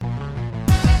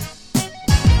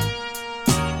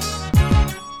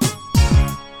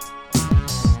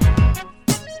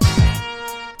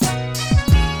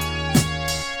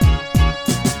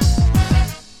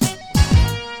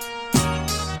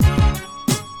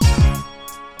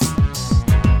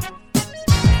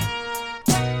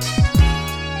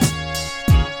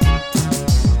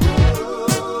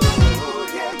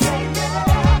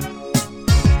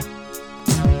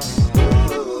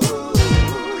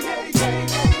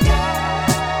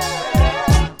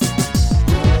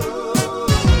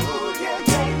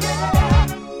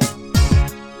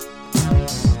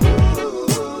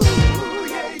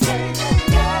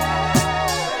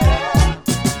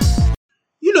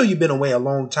been away a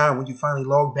long time when you finally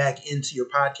log back into your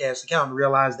podcast account and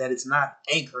realize that it's not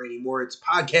Anchor anymore. It's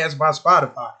Podcast by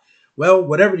Spotify. Well,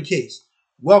 whatever the case,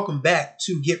 welcome back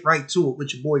to Get Right To It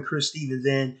with your boy Chris Stevens.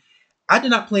 And I did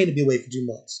not plan to be away for 2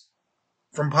 months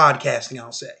from podcasting,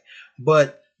 I'll say.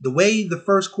 But the way the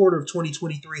first quarter of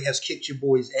 2023 has kicked your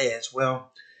boy's ass,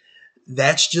 well,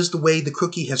 that's just the way the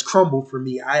cookie has crumbled for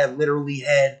me. I have literally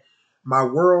had my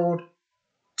world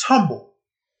tumble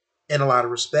in a lot of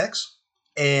respects.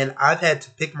 And I've had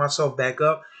to pick myself back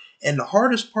up. And the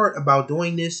hardest part about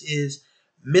doing this is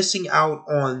missing out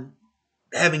on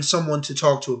having someone to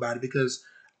talk to about it, because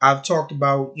I've talked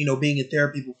about, being in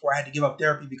therapy before. I had to give up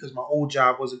therapy because my old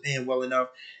job wasn't paying well enough.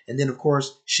 And then, of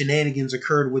course, shenanigans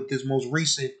occurred with this most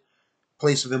recent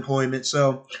place of employment.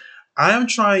 So I am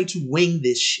trying to wing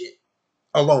this shit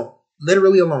alone,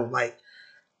 literally alone. Like,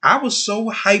 I was so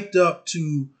hyped up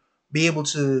to be able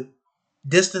to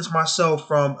distance myself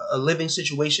from a living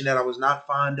situation that I was not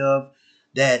fond of,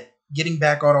 that getting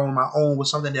back out on my own was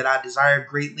something that I desired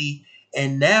greatly.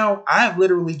 And now I have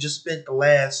literally just spent the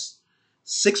last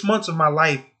 6 months of my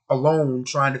life alone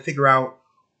trying to figure out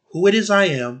who it is I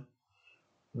am,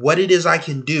 what it is I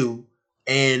can do,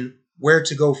 and where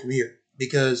to go from here.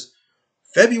 Because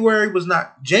January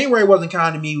wasn't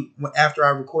kind to me after I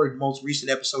recorded the most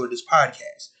recent episode of this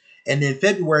podcast. And then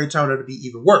February turned out to be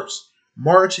even worse.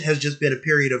 March has just been a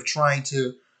period of trying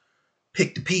to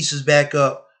pick the pieces back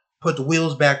up, put the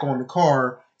wheels back on the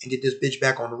car, and get this bitch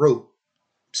back on the road.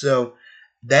 So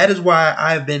that is why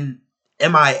I've been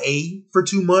MIA for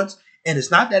 2 months. And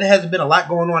it's not that it hasn't been a lot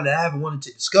going on that I haven't wanted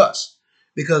to discuss.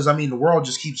 Because, the world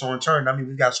just keeps on turning.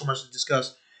 We've got so much to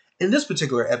discuss in this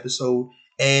particular episode.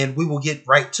 And we will get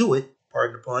right to it,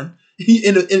 pardon the pun,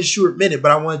 in a short minute.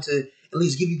 But I wanted to at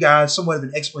least give you guys somewhat of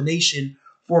an explanation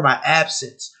for my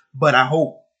absence. But I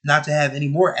hope not to have any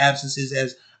more absences,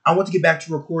 as I want to get back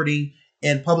to recording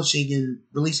and publishing and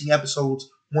releasing episodes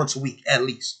once a week, at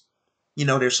least.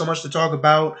 There's so much to talk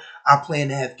about. I plan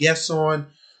to have guests on.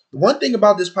 The one thing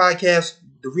about this podcast,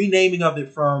 the renaming of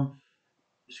it from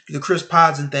the Chris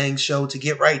Pods and Things show to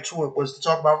Get Right To It, was to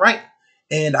talk about writing.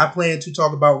 And I plan to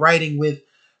talk about writing with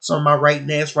some of my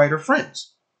writing-ass writer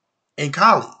friends and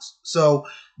colleagues. So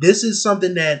this is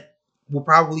something that will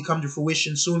probably come to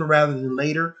fruition sooner rather than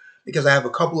later, because I have a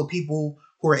couple of people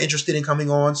who are interested in coming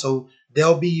on. So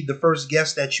they'll be the first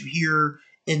guests that you hear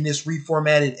in this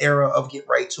reformatted era of Get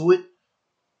Right To It.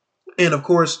 And of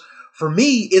course, for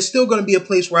me, it's still going to be a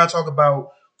place where I talk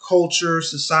about culture,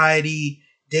 society,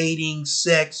 dating,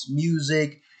 sex,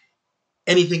 music,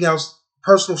 anything else,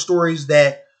 personal stories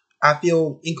that I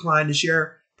feel inclined to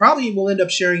share. Probably will end up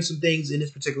sharing some things in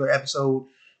this particular episode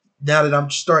now that I'm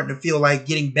starting to feel like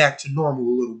getting back to normal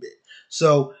a little bit.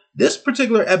 So this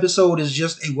particular episode is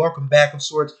just a welcome back of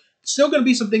sorts. Still going to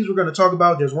be some things we're going to talk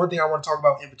about. There's one thing I want to talk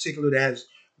about in particular that has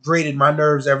grated my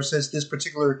nerves ever since this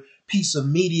particular piece of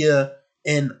media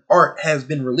and art has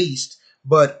been released.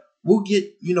 But we'll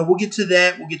get to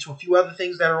that. We'll get to a few other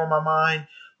things that are on my mind.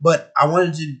 But I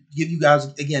wanted to give you guys,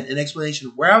 again, an explanation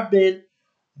of where I've been,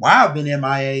 why I've been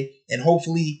MIA, and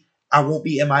hopefully I won't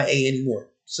be MIA anymore.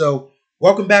 So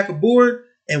welcome back aboard.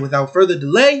 And without further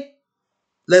delay,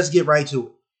 let's get right to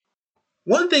it.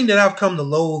 One thing that I've come to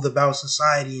loathe about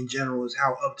society in general is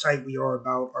how uptight we are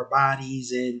about our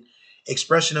bodies and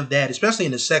expression of that, especially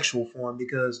in the sexual form.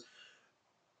 Because,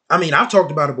 I've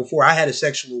talked about it before. I had a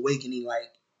sexual awakening like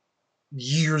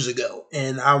years ago,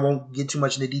 and I won't get too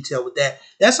much into detail with that.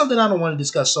 That's something I don't want to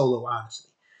discuss solo, honestly.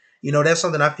 That's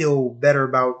something I feel better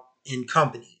about in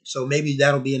company. So maybe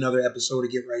that'll be another episode to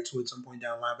Get Right To It at some point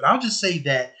down the line. But I'll just say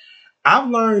that I've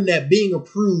learned that being a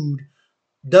prude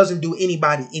doesn't do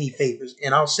anybody any favors.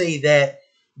 And I'll say that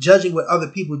judging what other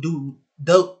people do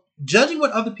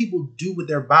with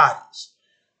their bodies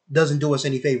doesn't do us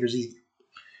any favors either.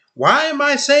 Why am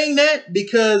I saying that?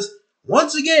 Because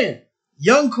once again,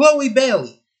 young Chloe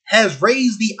Bailey has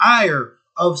raised the ire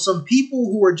of some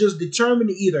people who are just determined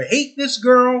to either hate this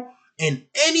girl and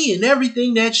any and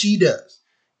everything that she does.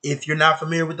 If you're not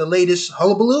familiar with the latest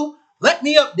hullabaloo, let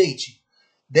me update you.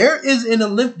 There is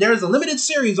a limited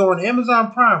series on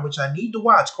Amazon Prime, which I need to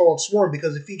watch, called Swarm,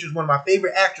 because it features one of my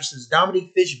favorite actresses,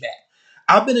 Dominique Fishback.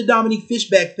 I've been a Dominique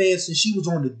Fishback fan since she was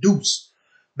on The Deuce,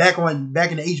 back in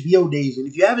the HBO days. And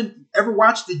if you haven't ever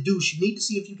watched The Deuce, you need to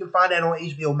see if you can find that on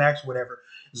HBO Max or whatever.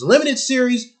 It's a limited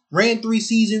series, ran 3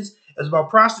 seasons. It's about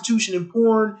prostitution and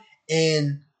porn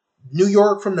in New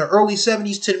York from the early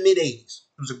 70s to the mid 80s.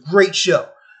 It was a great show.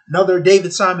 Another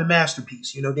David Simon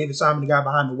masterpiece. David Simon, the guy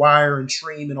behind The Wire and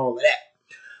Stream and all of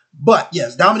that. But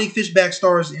yes, Dominique Fishback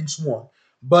stars in Swarm.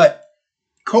 But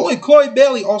Chloe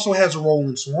Bailey also has a role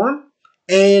in Swarm.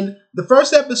 And the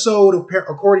first episode,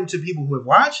 according to people who have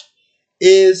watched,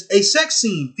 is a sex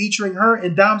scene featuring her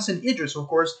and Damson Idris, who of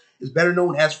course is better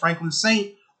known as Franklin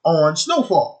Saint on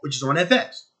Snowfall, which is on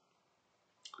FX.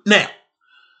 Now,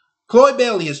 Chloe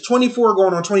Bailey is 24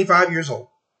 going on 25 years old.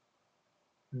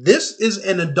 This is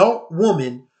an adult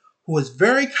woman who is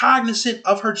very cognizant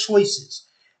of her choices,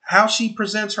 how she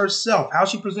presents herself, how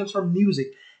she presents her music,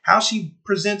 how she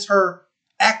presents her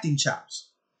acting chops.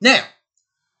 Now,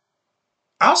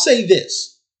 I'll say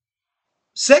this.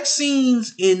 Sex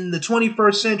scenes in the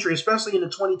 21st century, especially in the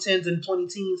 2010s and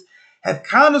 2010s, have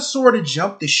kind of sort of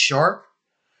jumped the shark,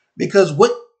 because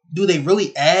what do they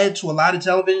really add to a lot of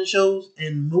television shows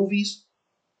and movies?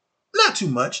 Not too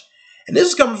much. And this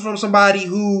is coming from somebody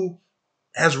who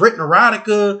has written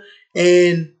erotica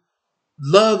and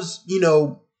loves,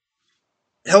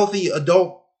 healthy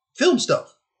adult film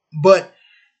stuff. But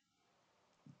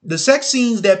the sex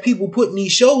scenes that people put in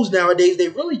these shows nowadays, they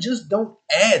really just don't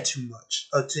add too much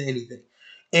to anything.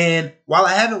 And while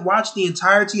I haven't watched the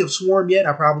entirety of Swarm yet,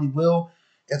 I probably will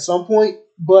at some point,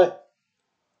 but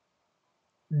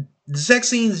the sex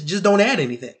scenes just don't add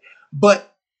anything.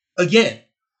 But again,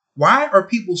 why are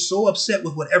people so upset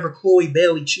with whatever Chloe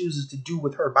Bailey chooses to do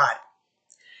with her body?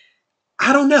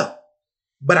 I don't know.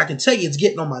 But I can tell you it's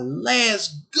getting on my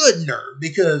last good nerve,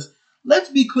 because let's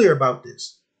be clear about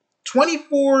this.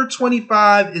 24,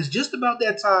 25 is just about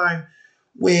that time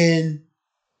when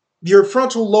your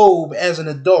frontal lobe as an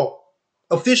adult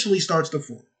officially starts to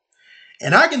form.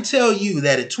 And I can tell you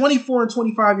that at 24 and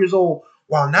 25 years old,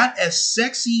 while not as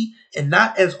sexy and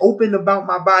not as open about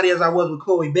my body as I was with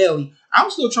Chloe Bailey, I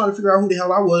was still trying to figure out who the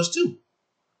hell I was too.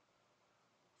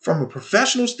 From a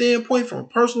professional standpoint, from a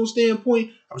personal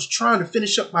standpoint, I was trying to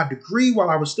finish up my degree while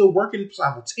I was still working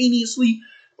simultaneously.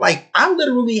 Like, I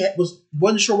literally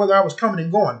wasn't sure whether I was coming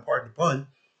and going, pardon the pun.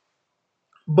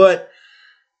 But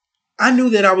I knew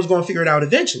that I was going to figure it out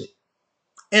eventually.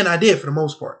 And I did, for the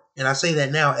most part. And I say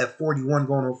that now at 41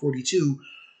 going on 42,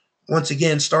 once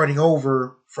again, starting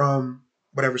over from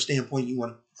whatever standpoint you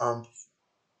want to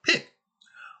pick.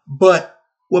 But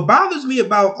what bothers me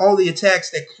about all the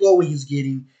attacks that Chloe is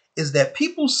getting is that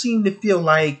people seem to feel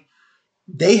like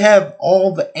they have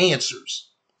all the answers.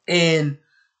 And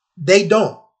they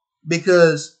don't.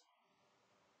 Because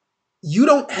you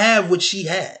don't have what she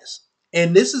has.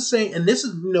 And this is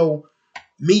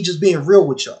me just being real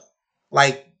with y'all.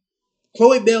 Like,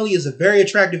 Chloe Bailey is a very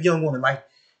attractive young woman. Like,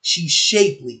 she's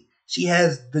shapely. She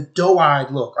has the doe-eyed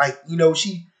look. Like,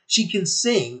 she can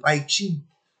sing. Like,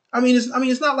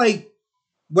 it's not like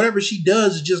whatever she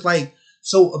does is just like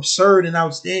so absurd and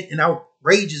outstanding and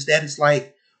outrageous that it's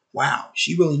like, wow,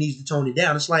 she really needs to tone it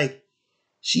down. It's like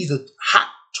she's a hot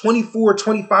 24,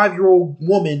 25-year-old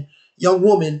young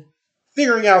woman,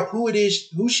 figuring out who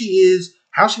she is,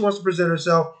 how she wants to present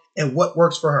herself, and what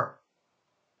works for her.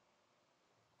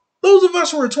 Those of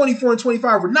us who are 24 and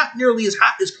 25 were not nearly as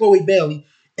hot as Chloe Bailey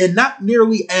and not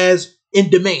nearly as in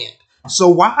demand. So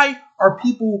why are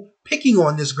people picking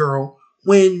on this girl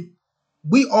when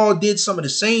we all did some of the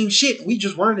same shit? We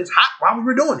just weren't as hot while we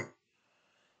were doing it.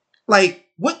 Like,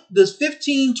 what does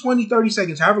 15, 20, 30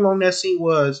 seconds, however long that scene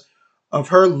was, of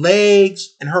her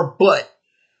legs and her butt,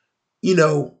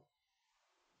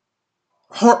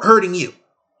 hurting you?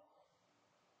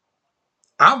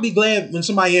 I'll be glad when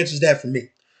somebody answers that for me.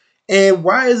 And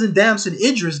why isn't Damson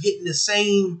Idris getting the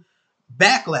same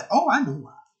backlash? Oh, I know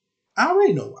why. I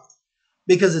already know why.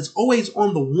 Because it's always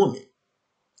on the woman.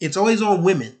 It's always on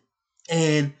women.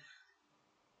 And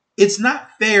it's not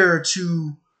fair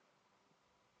to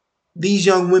these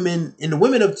young women and the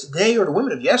women of today or the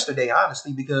women of yesterday,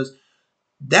 honestly, because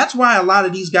that's why a lot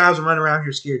of these guys are running around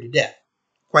here scared to death,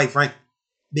 quite frankly.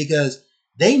 Because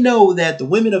they know that the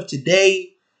women of today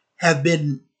have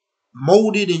been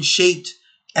molded and shaped,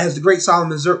 as the great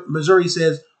Solomon Missouri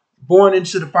says, born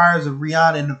into the fires of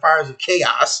Rihanna and the fires of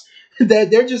chaos, that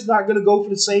they're just not going to go for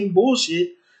the same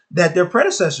bullshit that their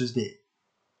predecessors did.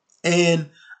 And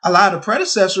a lot of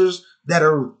predecessors that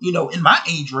are, in my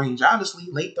age range, honestly,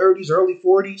 late 30s, early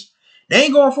 40s, they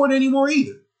ain't going for it anymore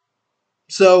either.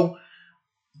 So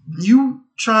you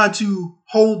trying to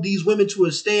hold these women to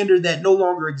a standard that no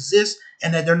longer exists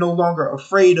and that they're no longer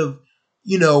afraid of,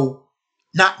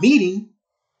 not meeting,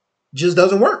 just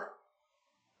doesn't work.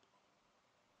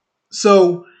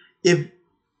 So if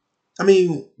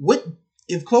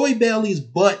Chloe Bailey's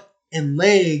butt and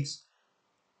legs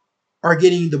are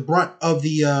getting the brunt of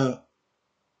the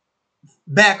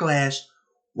backlash,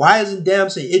 why isn't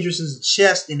Damson Idris's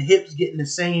chest and hips getting the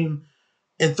same,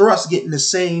 and thrust getting the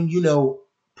same,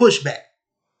 pushback?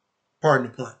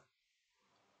 Pardon the pun.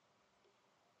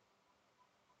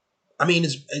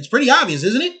 It's pretty obvious,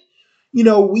 isn't it?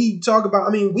 we talk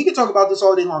about, we can talk about this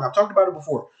all day long. I've talked about it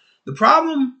before. The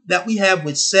problem that we have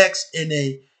with sex in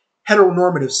a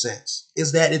heteronormative sense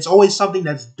is that it's always something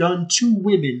that's done to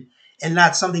women and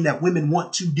not something that women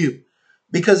want to do.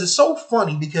 Because it's so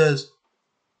funny because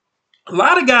a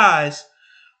lot of guys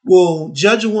will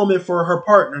judge a woman for her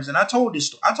partners. And I told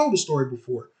this story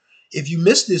before. If you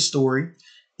missed this story,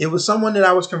 it was someone that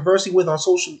I was conversing with on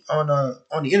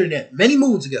the internet many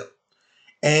moons ago.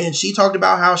 And she talked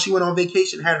about how she went on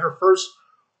vacation, had her first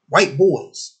white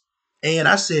boys. And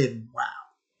I said, wow,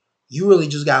 you really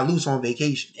just got loose on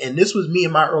vacation. And this was me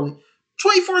in my early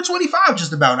 24, 25,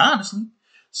 just about, honestly.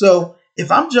 So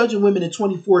if I'm judging women at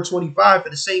 24, 25 for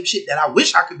the same shit that I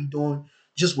wish I could be doing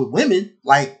just with women,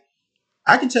 like,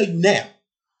 I can tell you now,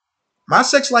 my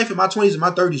sex life in my 20s and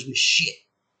my 30s was shit.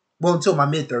 Well, until my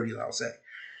mid-30s, I'll say.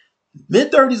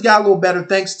 Mid-30s got a little better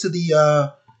thanks to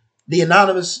the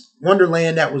anonymous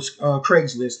wonderland that was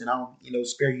Craigslist, and I'll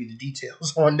spare you the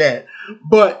details on that.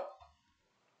 But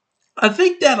I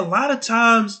think that a lot of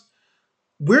times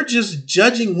we're just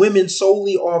judging women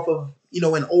solely off of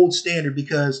an old standard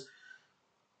because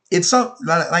it's something,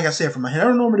 like I said, from a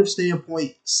heteronormative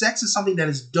standpoint, sex is something that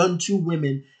is done to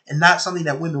women and not something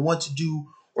that women want to do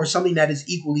or something that is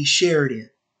equally shared in.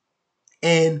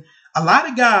 And a lot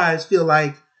of guys feel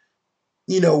like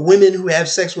women who have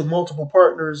sex with multiple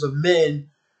partners of men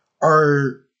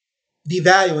are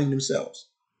devaluing themselves.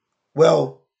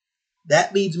 Well,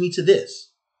 that leads me to this.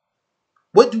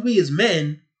 What do we as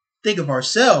men think of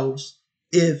ourselves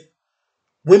if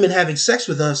women having sex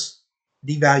with us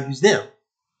devalues them?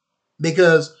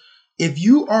 Because if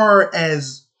you got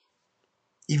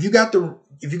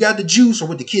the juice, or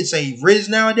what the kids say, Riz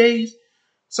nowadays,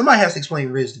 somebody has to explain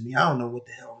Riz to me. I don't know what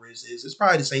the hell Riz is. It's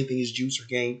probably the same thing as juice or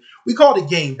game. We called it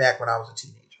game back when I was a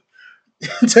teenager.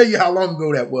 I'll tell you how long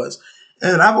ago that was.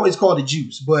 And I've always called it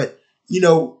juice. But,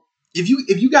 if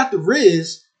you got the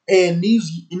Riz and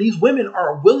these women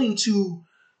are willing to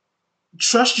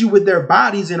trust you with their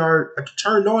bodies and are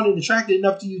turned on and attracted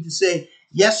enough to you to say,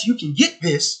 yes, you can get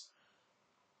this,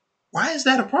 why is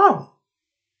that a problem?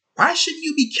 Why shouldn't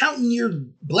you be counting your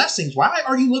blessings? Why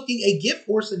are you looking a gift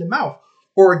horse in the mouth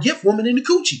or a gift woman in the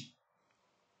coochie?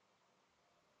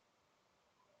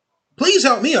 Please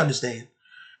help me understand.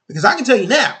 Because I can tell you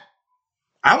now,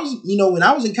 when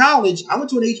I was in college, I went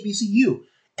to an HBCU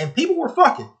and people were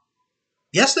fucking.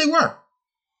 Yes, they were.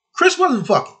 Chris wasn't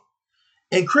fucking.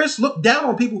 And Chris looked down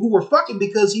on people who were fucking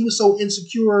because he was so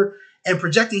insecure and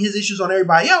projecting his issues on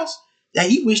everybody else that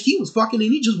he wished he was fucking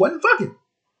and he just wasn't fucking.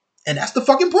 And that's the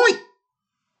fucking point.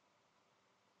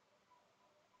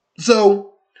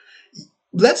 So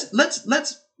let's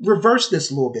reverse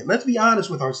this a little bit. Let's be honest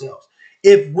with ourselves.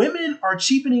 If women are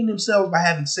cheapening themselves by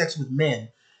having sex with men,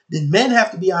 then men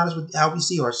have to be honest with how we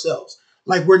see ourselves.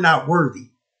 Like we're not worthy.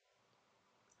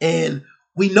 And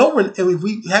we know and if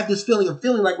we have this feeling of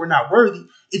feeling like we're not worthy,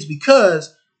 it's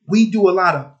because we do a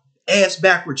lot of ass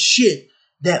backwards shit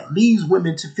that leaves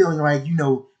women to feeling like,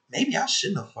 maybe I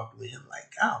shouldn't have fucked with him. Like,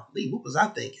 golly, what was I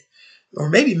thinking? Or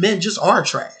maybe men just are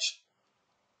trash.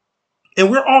 And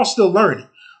we're all still learning.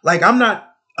 Like, I'm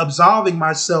not absolving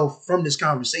myself from this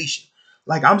conversation.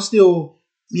 Like, I'm still,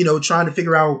 trying to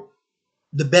figure out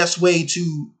the best way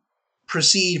to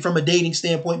proceed from a dating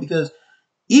standpoint, because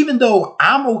even though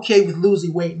I'm okay with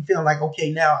losing weight and feeling like,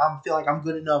 okay, now I feel like I'm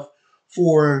good enough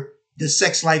for the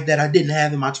sex life that I didn't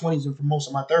have in my 20s and for most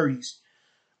of my 30s,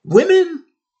 women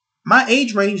my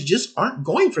age range just aren't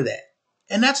going for that.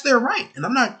 And that's their right.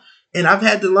 And I've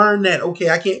had to learn that, okay,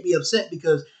 I can't be upset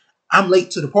because I'm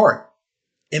late to the party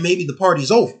and maybe the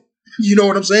party's over. You know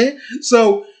what I'm saying?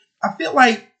 So I feel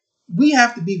like we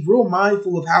have to be real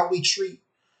mindful of how we treat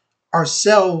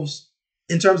ourselves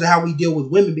in terms of how we deal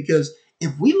with women, because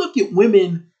if we look at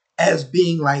women as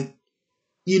being like,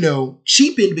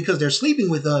 cheapened because they're sleeping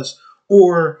with us,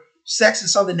 or sex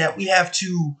is something that we have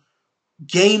to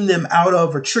game them out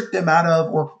of or trick them out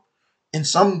of, or in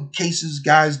some cases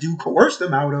guys do coerce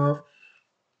them out of,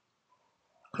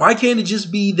 why can't it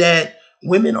just be that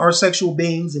women are sexual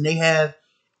beings and they have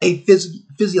a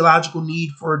physiological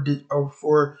need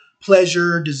for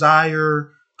pleasure,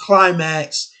 desire,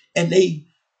 climax, and they,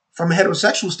 from a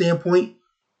heterosexual standpoint,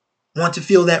 want to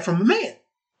feel that from a man?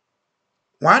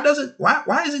 Why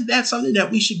isn't that something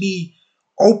that we should be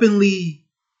openly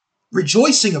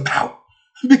rejoicing about?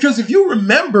 Because if you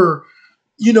remember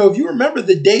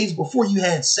the days before you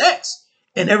had sex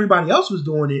and everybody else was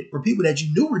doing it, or people that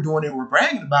you knew were doing it, were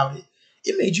bragging about it,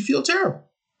 it made you feel terrible.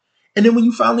 And then when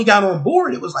you finally got on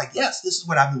board, it was like, yes, this is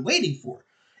what I've been waiting for.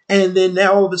 And then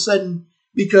now all of a sudden,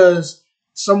 because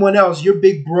someone else, your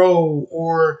big bro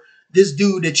or this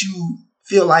dude that you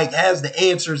feel like has the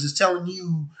answers, is telling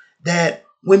you that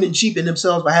women cheapen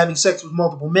themselves by having sex with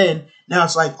multiple men. Now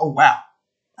it's like, oh wow,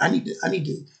 I need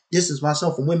to distance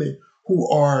myself from women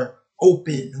who are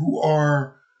open, who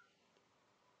are,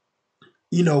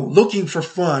 looking for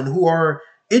fun, who are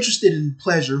interested in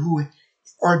pleasure, who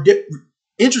are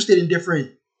interested in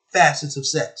different facets of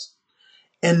sex.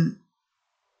 And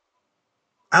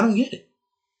I don't get it.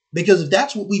 Because if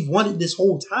that's what we've wanted this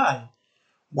whole time,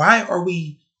 why are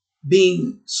we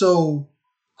being so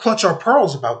clutch our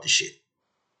pearls about this shit?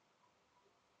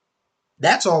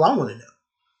 That's all I want to know.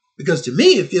 Because to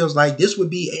me, it feels like this would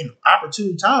be an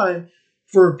opportune time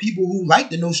for people who like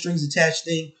the no strings attached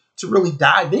thing to really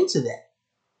dive into that.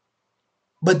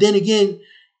 But then again,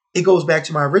 it goes back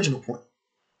to my original point.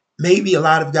 Maybe a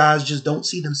lot of guys just don't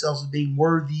see themselves as being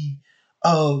worthy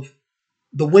of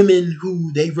the women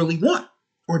who they really want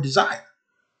or desire.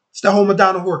 It's the whole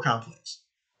Madonna whore complex.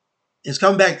 It's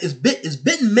come back. It's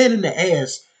bitten men in the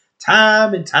ass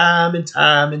time and time and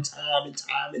time and time and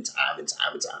time and time and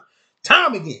time and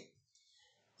time again.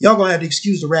 Y'all gonna have to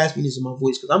excuse the raspiness in my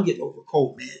voice because I'm getting over a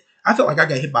cold, man. I felt like I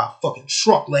got hit by a fucking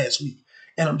truck last week,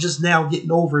 and I'm just now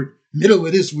getting over it middle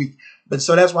of this week. But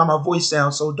so that's why my voice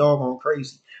sounds so doggone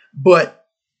crazy. But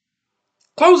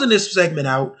closing this segment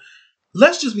out,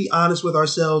 let's just be honest with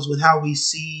ourselves with how we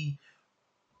see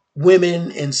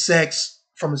women and sex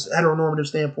from a heteronormative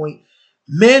standpoint.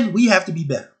 Men, we have to be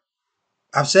better.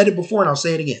 I've said it before and I'll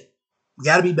say it again. We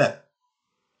got to be better.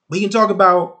 We can talk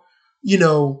about,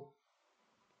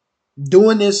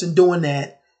 doing this and doing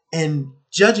that and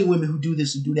judging women who do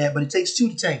this and do that, but it takes two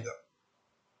to tango.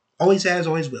 Always has,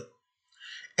 always will.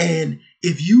 And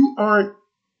if you aren't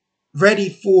ready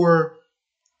for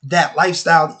that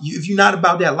lifestyle, if you're not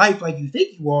about that life like you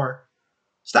think you are,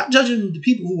 stop judging the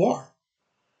people who are.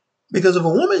 Because if a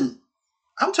woman,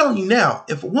 I'm telling you now,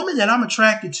 if a woman that I'm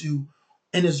attracted to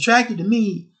and is attracted to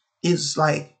me is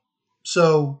like,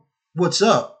 so what's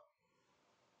up?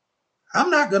 I'm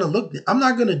not going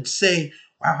to say,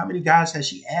 wow, how many guys has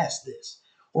she asked this?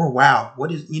 Or wow,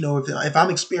 what is, if I'm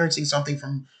experiencing something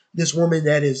from this woman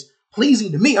that is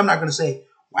pleasing to me, I'm not going to say,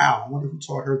 wow, I wonder who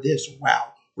taught her this, or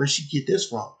wow, where'd she get this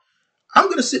from? I'm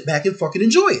going to sit back and fucking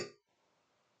enjoy it.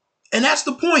 And that's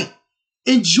the point.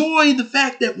 Enjoy the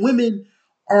fact that women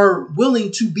are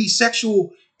willing to be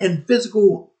sexual and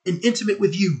physical and intimate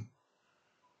with you.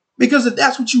 Because if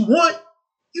that's what you want,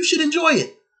 you should enjoy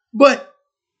it. But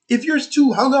if you're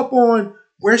too hung up on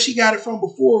where she got it from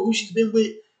before, who she's been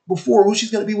with before, who she's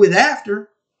going to be with after,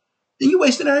 then you're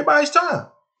wasting everybody's time.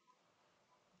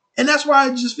 And that's why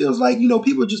it just feels like,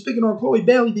 people are just picking on Chloe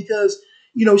Bailey because,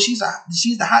 she's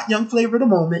the hot young flavor of the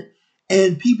moment.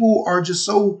 And people are just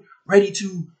so ready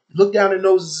to look down their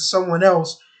noses at someone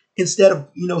else instead of,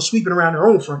 sweeping around their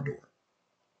own front door.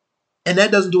 And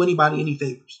that doesn't do anybody any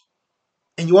favors.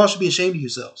 And you all should be ashamed of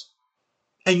yourselves.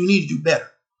 And you need to do better.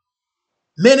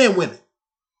 Men and women,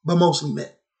 but mostly men.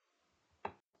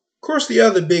 Of course, the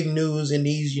other big news in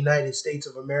these United States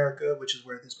of America, which is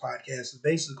where this podcast is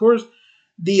based, of course,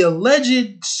 the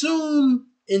alleged soon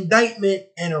indictment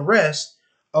and arrest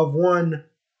of one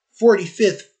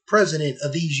 45th president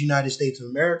of these United States of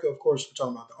America. Of course, we're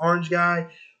talking about the orange guy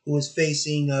who is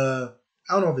facing, I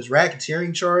don't know if it's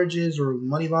racketeering charges or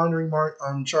money laundering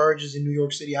charges in New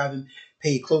York City. I haven't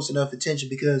paid close enough attention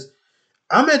because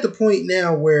I'm at the point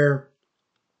now where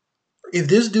if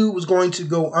this dude was going to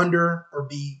go under or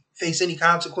face any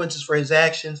consequences for his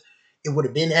actions, it would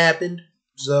have been happened.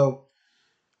 So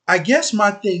I guess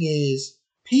my thing is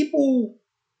people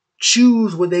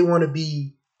choose what they want to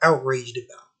be outraged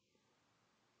about.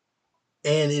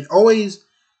 And it always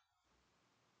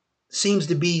seems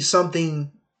to be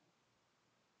something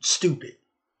stupid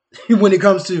when it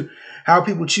comes to how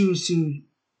people choose to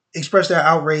express their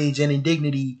outrage and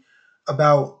indignity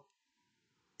about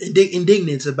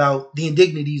indignance about the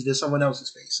indignities that someone else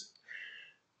is facing.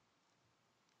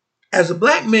 As a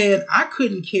black man, I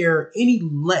couldn't care any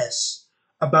less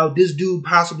about this dude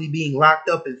possibly being locked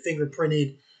up and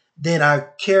fingerprinted than I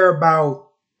care about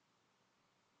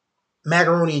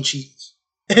macaroni and cheese.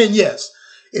 And yes,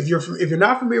 if you're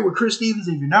not familiar with Chris Stevens,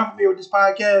 if you're not familiar with this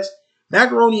podcast,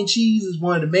 macaroni and cheese is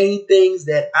one of the main things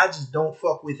that I just don't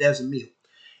fuck with as a meal.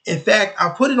 In fact, I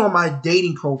put it on my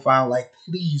dating profile, like,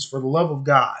 please, for the love of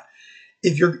God,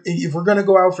 if we're gonna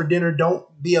go out for dinner, don't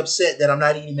be upset that I'm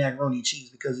not eating macaroni and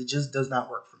cheese because it just does not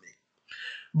work for me.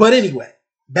 But anyway,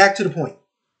 back to the point.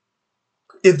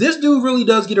 If this dude really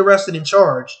does get arrested and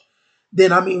charged,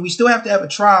 then we still have to have a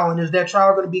trial, and is that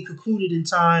trial going to be concluded in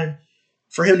time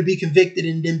for him to be convicted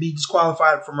and then be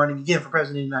disqualified from running again for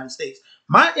president of the United States?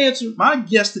 My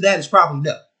guess to that is probably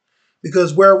no.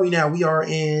 Because where are we now? We are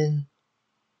in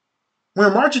We're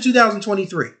in March of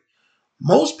 2023.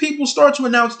 Most people start to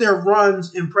announce their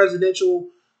runs in presidential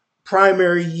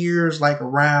primary years like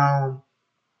around,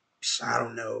 I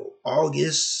don't know,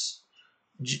 August,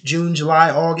 June, July,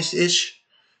 August-ish.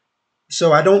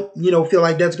 So I don't, feel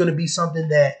like that's going to be something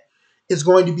that is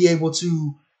going to be able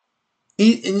to,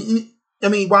 I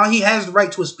mean, while he has the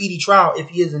right to a speedy trial if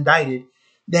he is indicted,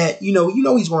 that, he's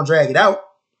going to drag it out.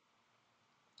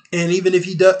 And even if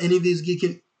he does, and if he's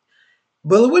getting,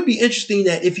 well, it would be interesting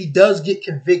that if he does get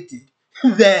convicted,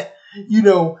 that, he's,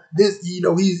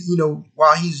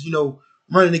 while he's,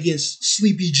 running against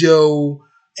Sleepy Joe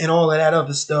and all of that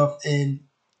other stuff, and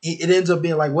it ends up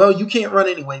being like, well, you can't run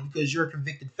anyway because you're a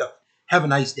convicted felon. Have a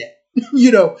nice day.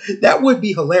 That would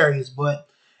be hilarious. But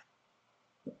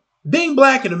being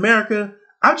black in America,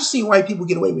 I've just seen white people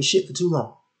get away with shit for too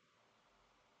long.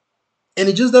 And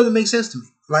it just doesn't make sense to me.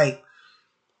 Like,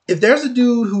 if there's a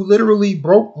dude who literally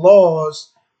broke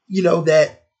laws,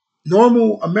 that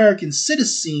normal American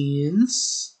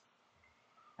citizens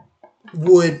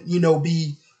would,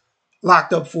 be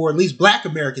locked up for, at least black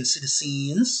American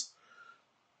citizens,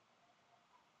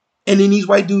 and then these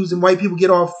white dudes and white people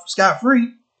get off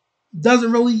scot-free,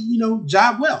 doesn't really,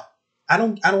 jive well. I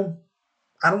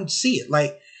don't see it.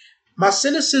 Like, my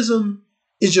cynicism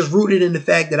is just rooted in the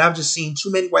fact that I've just seen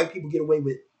too many white people get away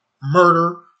with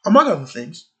murder, among other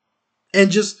things,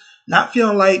 and just not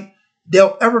feeling like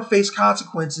they'll ever face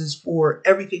consequences for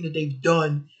everything that they've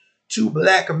done to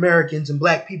black Americans and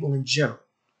black people in general.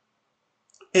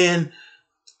 And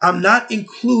I'm not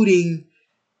including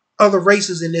other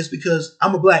races in this because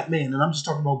I'm a black man and I'm just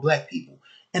talking about black people.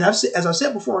 And as I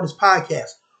said before on this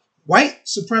podcast, white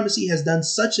supremacy has done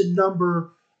such a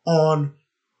number on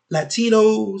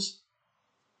Latinos,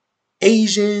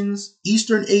 Asians,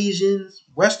 Eastern Asians,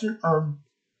 Western,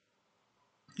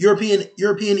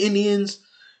 European Indians,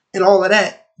 and all of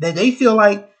that they feel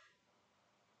like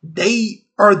they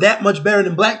are that much better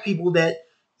than black people that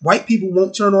white people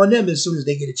won't turn on them as soon as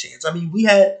they get a chance. I mean, we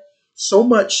had so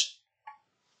much,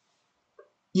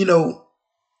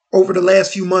 over the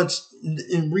last few months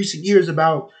in recent years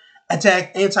about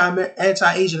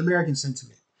anti-Asian American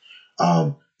sentiment.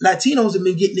 Latinos have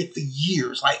been getting it for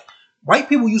years. Like, white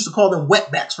people used to call them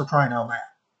wetbacks, for crying out loud.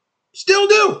 Still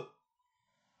do.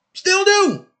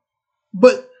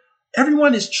 But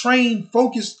everyone is trained,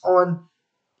 focused on,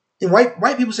 and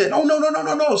white people said, oh,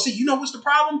 no. See, you know what's the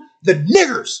problem? The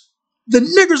niggers. The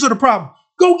niggers are the problem.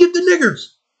 Go get the niggers.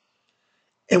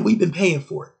 And we've been paying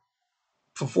for it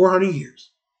for 400 years.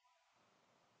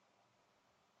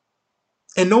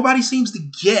 And nobody seems to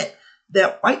get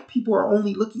that white people are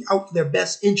only looking out for their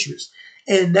best interests.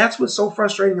 And that's what's so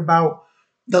frustrating about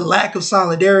the lack of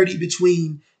solidarity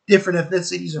between different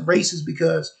ethnicities and races,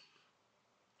 because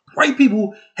white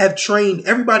people have trained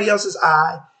everybody else's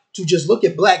eye to just look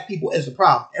at black people as the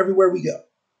problem everywhere we go.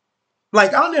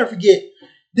 Like, I'll never forget,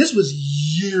 this was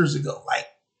years ago, like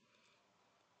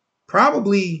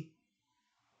probably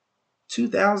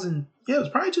 2000, it was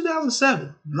probably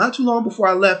 2007, not too long before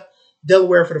I left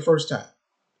Delaware for the first time,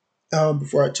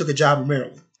 before I took a job in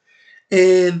Maryland.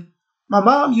 And my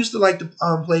mom used to like to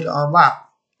play the lottery.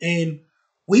 And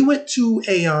we went to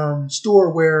a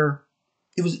store where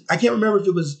it was, I can't remember if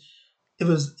it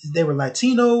was they were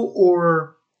Latino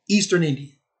or Eastern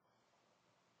Indian.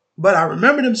 But I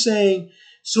remember them saying, as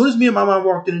soon as me and my mom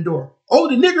walked in the door, oh,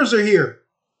 the niggers are here.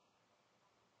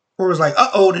 Or it was like,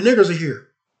 uh-oh, the niggers are here.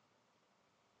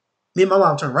 Me and my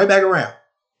mom turned right back around.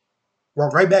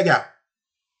 Walked right back out.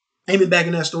 Ain't been back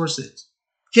in that store since.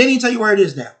 Can't even tell you where it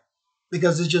is now,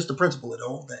 because it's just the principle of the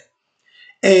whole thing.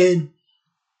 And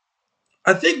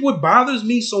I think what bothers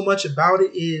me so much about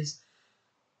it is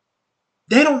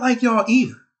they don't like y'all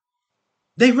either.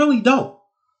 They really don't.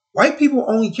 White people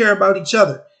only care about each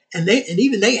other. And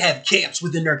even they have camps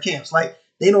within their camps. Like,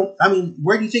 they don't, I mean,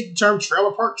 where do you think the term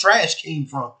trailer park trash came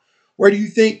from? Where do you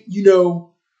think,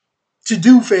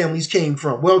 to-do families came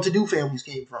from? Well-to-do families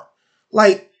came from.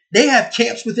 Like, they have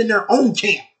camps within their own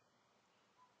camp.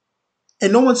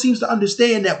 And no one seems to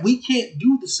understand that we can't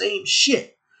do the same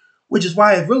shit. Which is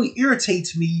why it really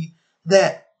irritates me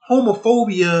that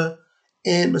homophobia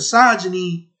and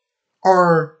misogyny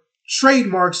are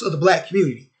trademarks of the black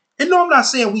community. And no, I'm not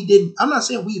saying we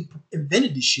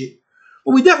invented this shit,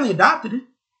 but we definitely adopted it.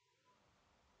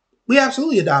 We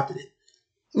absolutely adopted it.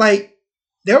 Like,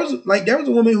 there was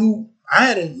a woman who I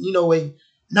had a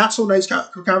not so nice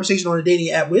conversation on a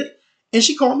dating app with, and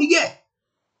she called me gay.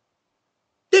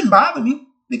 Didn't bother me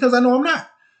because I know I'm not.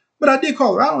 But I did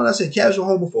call her out and I said, casual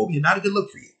homophobia, not a good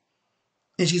look for you.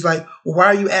 And she's like, well, why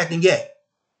are you acting gay?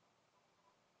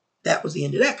 That was the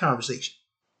end of that conversation.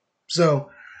 So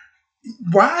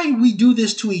Why we do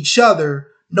this to each other,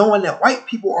 knowing that white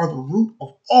people are the root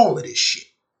of all of this shit?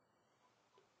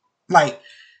 Like,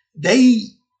 they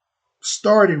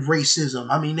started racism.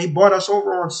 I mean, they brought us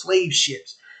over on slave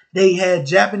ships. They had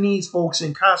Japanese folks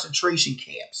in concentration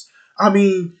camps. I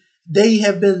mean, they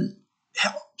have been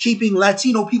keeping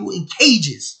Latino people in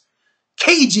cages,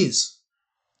 cages,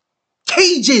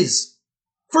 cages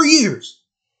for years.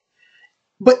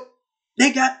 But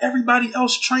they got everybody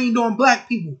else trained on black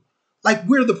people. Like,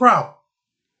 we're the problem.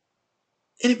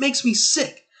 And it makes me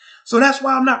sick. So that's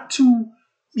why I'm not too,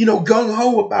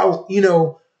 gung-ho about,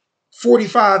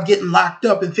 45 getting locked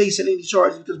up and facing any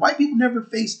charges, because white people never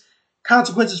face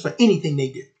consequences for anything they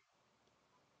do.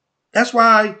 That's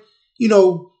why, a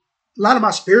lot of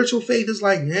my spiritual faith is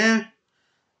like, yeah.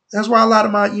 That's why a lot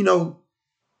of my,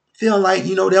 feeling like,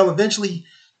 they'll eventually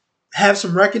have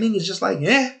some reckoning is just like,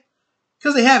 yeah,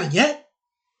 because they haven't yet.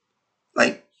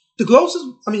 Like, the closest,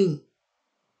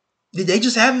 they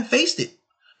just haven't faced it.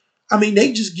 I mean,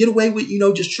 they just get away with,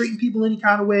 just treating people any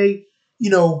kind of way,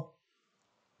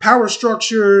 power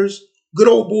structures, good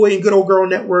old boy and good old girl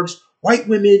networks, white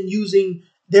women using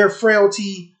their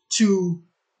frailty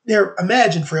their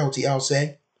imagined frailty, I'll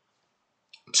say,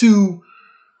 to,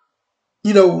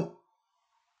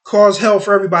 cause hell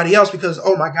for everybody else because,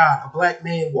 oh my God, a black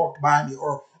man walked by me,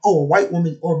 or, oh, a white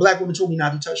woman or a black woman told me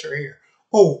not to touch her hair.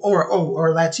 Or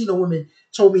a Latino woman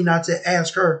told me not to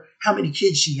ask her how many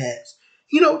kids she has.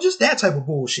 Just that type of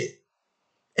bullshit.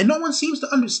 And no one seems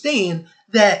to understand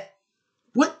that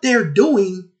what they're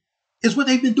doing is what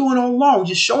they've been doing all along,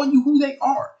 just showing you who they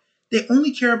are. They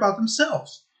only care about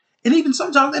themselves. And even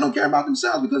sometimes they don't care about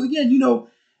themselves because, again,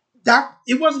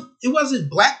 it wasn't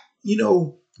black,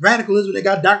 radicalism that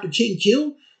got Dr. King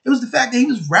killed. It was the fact that he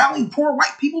was rallying poor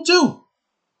white people too.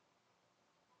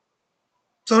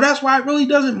 So that's why it really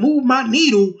doesn't move my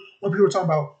needle when people are talking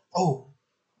about, oh,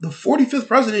 the 45th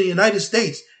president of the United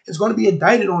States is going to be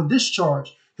indicted on this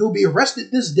charge. He'll be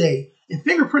arrested this day and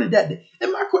fingerprinted that day.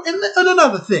 And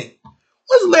another thing,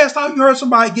 when's the last time you heard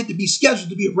somebody get to be scheduled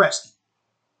to be arrested?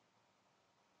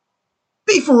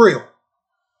 Be for real.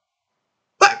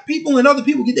 Black people and other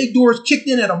people get their doors kicked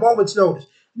in at a moment's notice.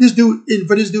 This dude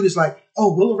is like,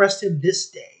 oh, we'll arrest him this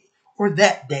day or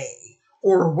that day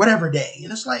or whatever day.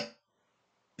 And it's like,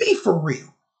 be for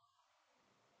real.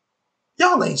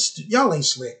 Y'all ain't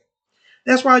slick.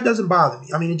 That's why it doesn't bother me.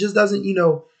 I mean, it just doesn't,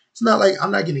 it's not like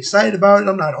I'm not getting excited about it.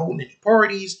 I'm not holding any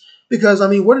parties because,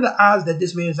 what are the odds that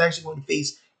this man is actually going to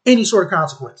face any sort of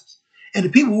consequences? And the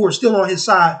people who are still on his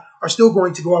side are still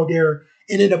going to go out there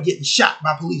and end up getting shot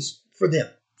by police for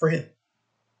him.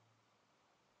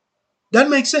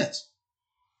 Doesn't make sense.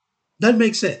 Doesn't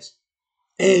make sense.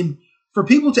 And for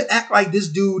people to act like this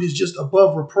dude is just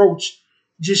above reproach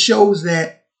just shows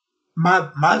that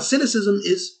my cynicism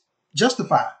is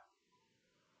justified.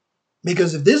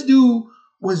 Because if this dude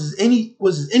was any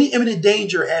imminent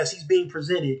danger as he's being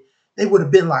presented, they would have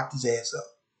been locked his ass up.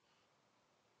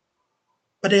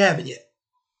 But they haven't yet.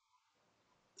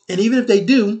 And even if they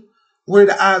do, what are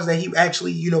the odds that he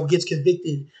actually, gets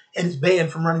convicted and is banned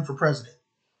from running for president?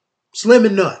 Slim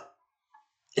and none.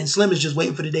 And Slim is just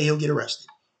waiting for the day he'll get arrested,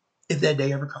 if that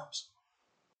day ever comes.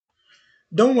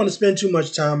 Don't want to spend too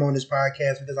much time on this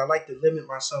podcast because I like to limit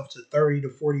myself to 30 to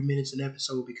 40 minutes an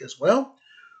episode because, well,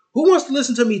 who wants to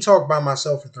listen to me talk by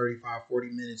myself for 35, 40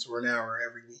 minutes or an hour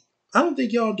every week? I don't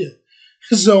think y'all do.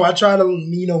 So I try to,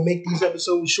 make these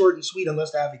episodes short and sweet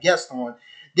unless I have a guest on.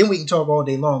 Then we can talk all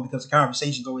day long because the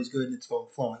conversation's always good and it's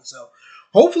flowing. So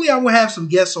hopefully I will have some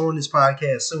guests on this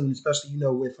podcast soon, especially,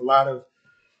 with a lot of,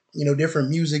 different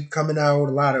music coming out,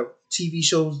 a lot of TV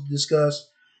shows to discuss,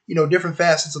 different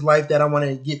facets of life that I want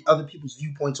to get other people's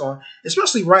viewpoints on,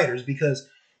 especially writers, because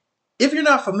if you're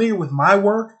not familiar with my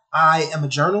work, I am a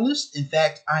journalist. In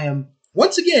fact, I am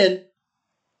once again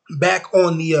back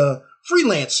on the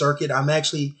freelance circuit. I'm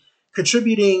actually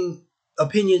contributing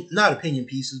not opinion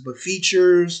pieces, but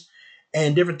features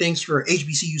and different things for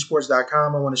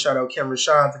HBCUsports.com. I want to shout out Ken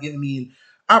Rashad for giving me an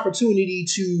opportunity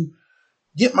to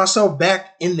get myself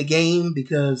back in the game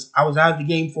because I was out of the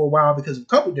game for a while because of a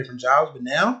couple of different jobs, but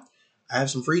now I have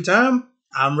some free time.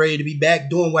 I'm ready to be back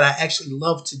doing what I actually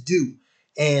love to do.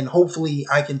 And hopefully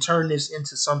I can turn this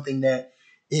into something that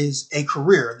is a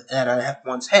career that I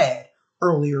once had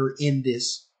earlier in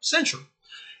this century.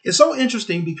 It's so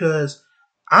interesting because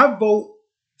I vote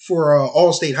for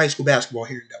all-state high school basketball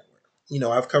here in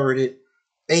Delaware. I've covered it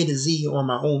A to Z on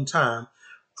my own time.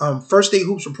 First State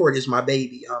Hoops Report is my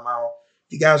baby.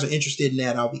 If you guys are interested in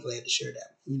that, I'll be glad to share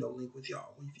that, link with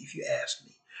y'all if you ask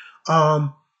me.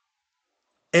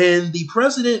 And the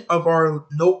president of our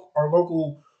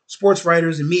local Sports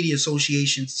Writers and Media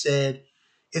Association said,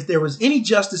 if there was any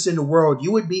justice in the world,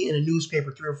 you would be in a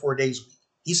newspaper 3 or 4 days a week.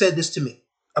 He said this to me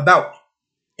about me.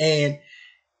 And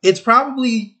it's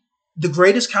probably the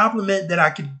greatest compliment that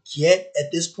I could get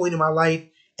at this point in my life.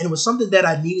 And it was something that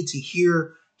I needed to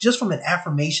hear just from an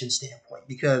affirmation standpoint.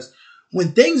 Because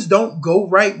when things don't go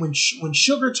right, when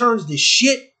sugar turns to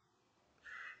shit,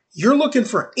 you're looking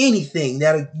for anything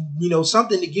that,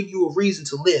 something to give you a reason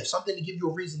to live, something to give you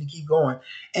a reason to keep going.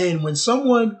 And when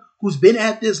someone who's been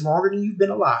at this longer than you've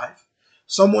been alive,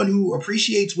 someone who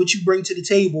appreciates what you bring to the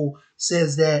table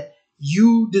says that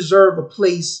you deserve a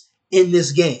place in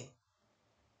this game,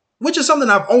 which is something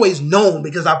I've always known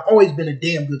because I've always been a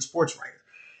damn good sports writer.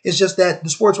 It's just that the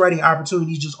sports writing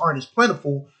opportunities just aren't as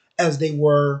plentiful as they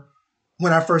were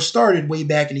when I first started way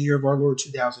back in the year of our Lord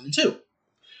 2002.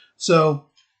 So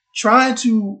trying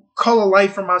to color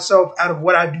life for myself out of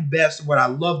what I do best and what I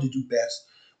love to do best,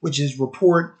 which is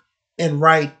report and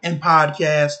write and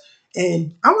podcast.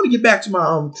 And I want to get back to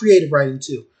my creative writing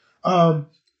too.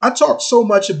 I talk so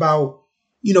much about,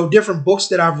 different books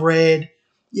that I've read,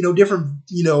 different,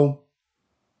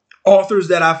 authors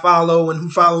that I follow and who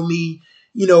follow me.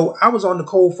 I was on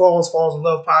Nicole Falls in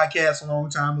Love podcast a long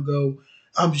time ago.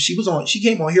 She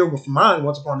came on here with mine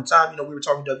once upon a time. We were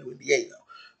talking WNBA though.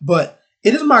 But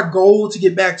it is my goal to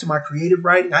get back to my creative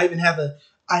writing. I even have an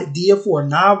idea for a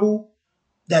novel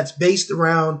that's based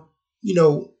around,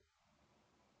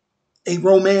 a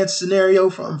romance scenario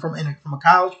from a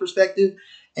college perspective.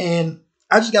 And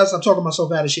I just got to stop talking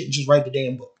myself out of shit and just write the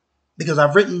damn book because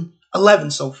I've written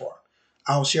 11 so far.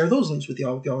 I'll share those links with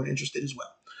y'all if y'all are interested as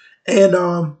well.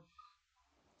 And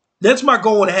that's my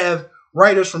goal, to have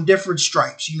writers from different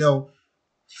stripes,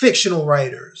 fictional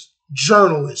writers,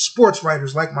 journalists, sports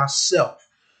writers like myself,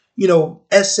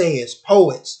 essayists,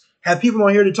 poets, have people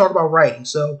on here to talk about writing.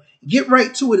 So Get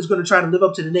Right To It is going to try to live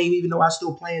up to the name, even though I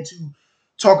still plan to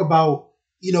talk about,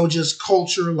 just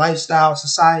culture, lifestyle,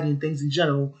 society, and things in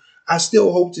general. I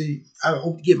hope to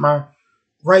get my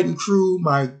writing crew,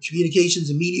 my communications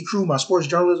and media crew, my sports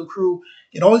journalism crew,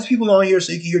 get all these people on here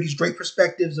so you can hear these great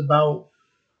perspectives about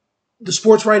the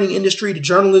sports writing industry, the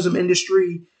journalism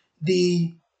industry,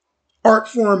 the art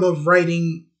form of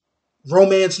writing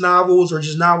romance novels or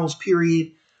just novels,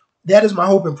 period. That is my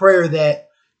hope and prayer that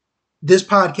this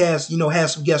podcast,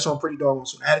 has some guests on pretty doggone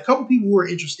soon. I had a couple people who are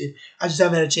interested. I just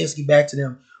haven't had a chance to get back to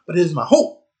them. But it is my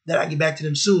hope that I get back to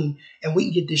them soon and we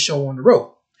can get this show on the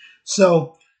road.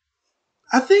 So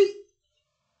I think,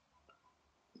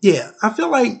 I feel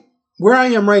like where I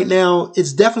am right now,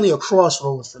 it's definitely a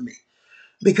crossroads for me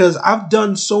because I've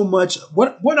done so much.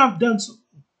 What I've done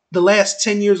the last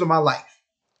 10 years of my life,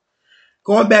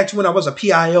 going back to when I was a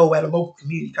PIO at a local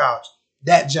community college,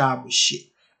 that job was shit.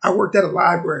 I worked at a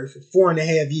library for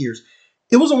 4.5 years.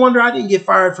 It was a wonder I didn't get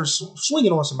fired for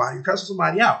swinging on somebody or cussing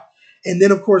somebody out. And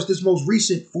then, of course, this most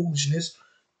recent foolishness,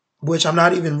 which I'm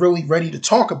not even really ready to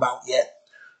talk about yet.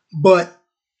 But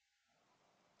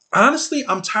honestly,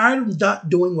 I'm tired of not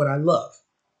doing what I love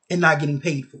and not getting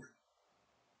paid for it.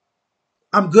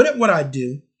 I'm good at what I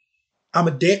do. I'm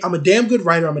a damn good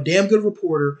writer. I'm a damn good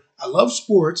reporter. I love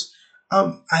sports.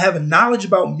 I have a knowledge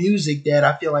about music that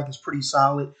I feel like is pretty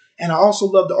solid. And I also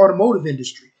love the automotive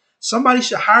industry. Somebody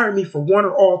should hire me for one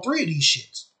or all three of these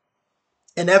shits.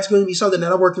 And that's going to be something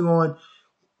that I'm working on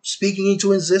speaking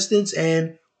into existence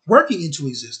and working into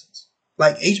existence.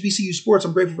 Like HBCU sports,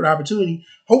 I'm grateful for the opportunity.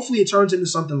 Hopefully it turns into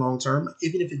something long term.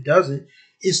 Even if it doesn't,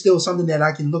 it's still something that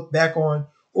I can look back on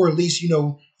or at least,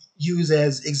 use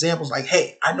as examples like,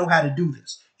 hey, I know how to do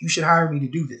this. You should hire me to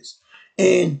do this.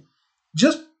 And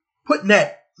just putting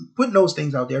those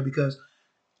things out there because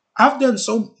I've done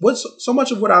so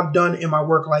much of what I've done in my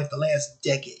work life the last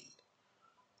decade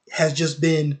has just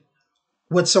been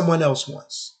what someone else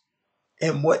wants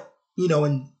and what,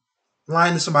 and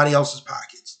lying to somebody else's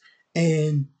pockets.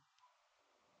 And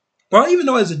well, even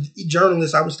though as a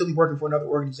journalist, I would still be working for another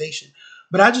organization,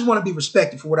 but I just want to be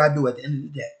respected for what I do at the end of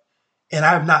the day. And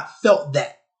I have not felt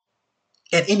that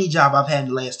at any job I've had in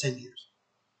the last 10 years.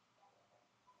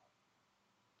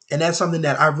 And that's something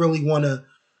that I really want to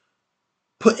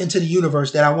put into the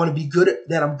universe, that I want to be good at,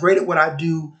 that I'm great at what I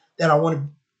do, that I want to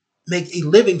make a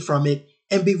living from it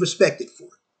and be respected for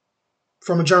it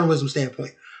from a journalism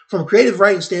standpoint. From a creative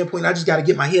writing standpoint, I just got to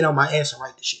get my head on my ass and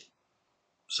write the shit.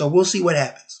 So we'll see what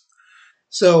happens.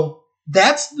 So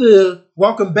that's the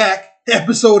welcome back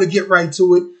episode of Get Right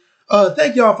To It.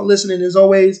 Thank y'all for listening as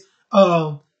always.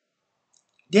 Damn,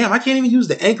 I can't even use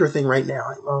the anchor thing right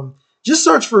now. Just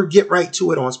search for Get Right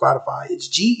To It on Spotify. It's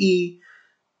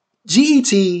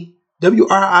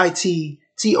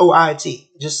GETWRITTOIT,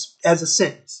 just as a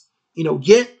sentence.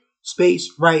 Get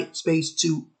space right space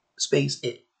 2 space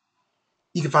it.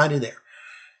 You can find it there.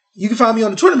 You can find me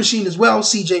on the Twitter machine as well.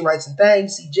 CJ Writes and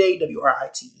Things.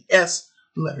 CJWrites.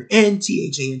 The letter N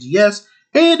THANGS.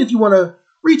 And if you want to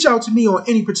reach out to me on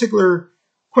any particular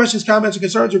questions, comments, or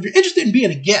concerns, or if you're interested in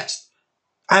being a guest,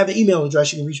 I have an email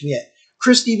address you can reach me at.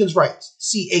 Chris Stevens Writes,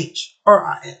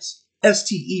 CHRISTEVENSWRITES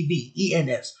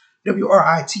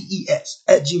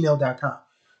 @gmail.com.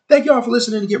 Thank you all for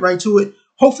listening and get right to it.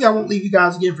 Hopefully I won't leave you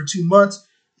guys again for 2 months.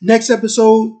 Next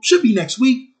episode should be next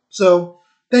week. So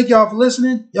thank y'all for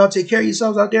listening. Y'all take care of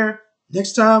yourselves out there.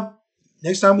 Next time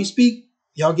we speak,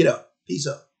 y'all get up. Peace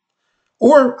out.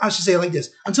 Or I should say it like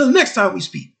this. Until the next time we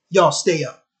speak, y'all stay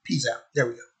up. Peace out. There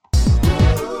we go.